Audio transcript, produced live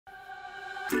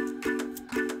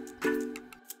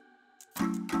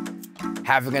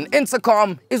Having an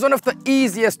intercom is one of the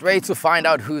easiest ways to find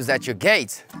out who's at your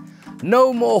gate.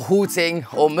 No more hooting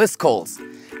or missed calls.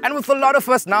 And with a lot of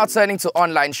us now turning to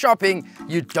online shopping,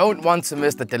 you don't want to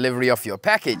miss the delivery of your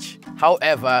package.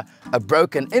 However, a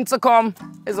broken intercom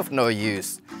is of no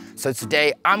use. So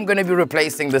today I'm going to be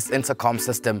replacing this intercom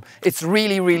system. It's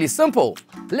really simple.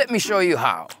 Let me show you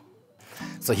how.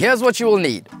 So here's what you will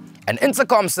need. An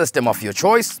intercom system of your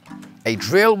choice, a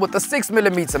drill with a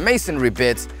 6mm masonry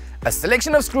bit, a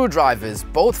selection of screwdrivers,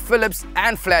 both Phillips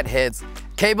and flatheads,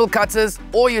 cable cutters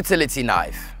or utility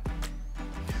knife.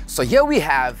 So here we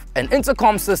have an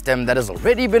intercom system that has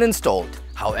already been installed.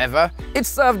 However, it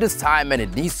served its time and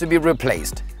it needs to be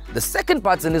replaced. The second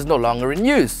button is no longer in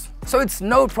use, so it's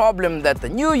no problem that the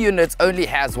new unit only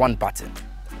has one button.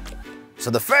 So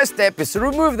the first step is to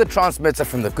remove the transmitter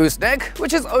from the gooseneck,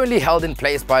 which is only held in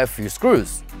place by a few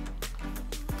screws.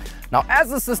 Now, as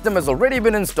the system has already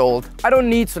been installed, I don't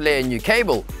need to lay a new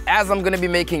cable, as I'm going to be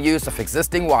making use of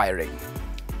existing wiring.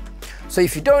 So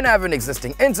if you don't have an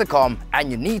existing intercom and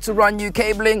you need to run new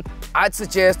cabling, I'd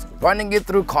suggest running it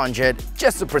through conduit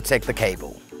just to protect the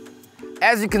cable.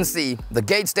 As you can see, the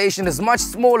gate station is much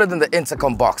smaller than the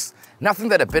intercom box, nothing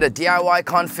that a bit of DIY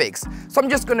can't fix, so I'm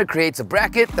just going to create a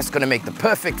bracket that's going to make the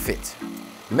perfect fit.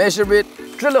 Measure it,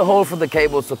 drill a hole for the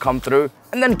cables to come through,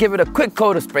 and then give it a quick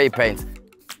coat of spray paint.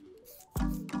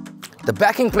 The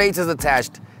backing plate is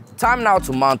attached. Time now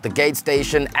to mount the gate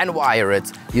station and wire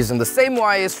it using the same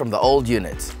wires from the old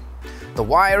unit. The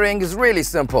wiring is really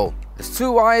simple. There's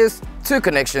 2 wires, 2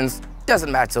 connections,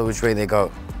 doesn't matter which way they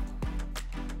go.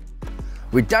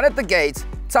 We're done at the gate.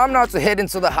 Time now to head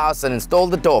into the house and install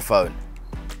the door phone.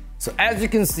 So as you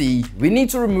can see, we need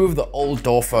to remove the old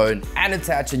door phone and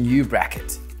attach a new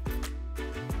bracket.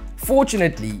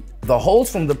 Fortunately, the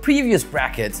holes from the previous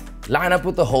bracket line up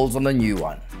with the holes on the new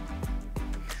one.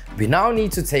 We now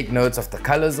need to take notes of the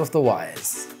colors of the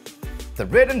wires. The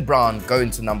red and brown go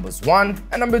into numbers 1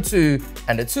 and number 2,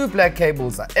 and the 2 black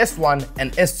cables are S1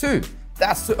 and S2.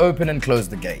 That's to open and close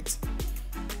the gate.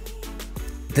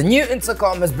 The new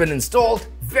intercom has been installed,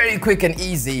 very quick and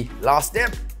easy. Last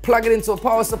step, plug it into a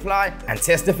power supply and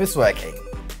test if it's working.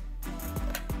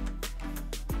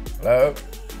 Hello?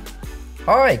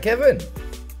 Hi, Kevin.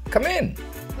 Come in.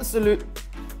 The salute.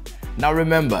 Now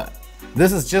remember,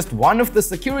 this is just one of the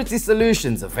security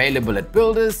solutions available at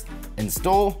Builders, in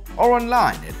store or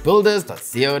online at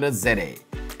builders.co.za.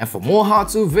 And for more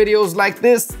how-to videos like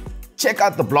this, check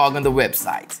out the blog on the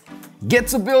website. Get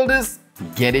to Builders,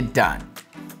 get it done.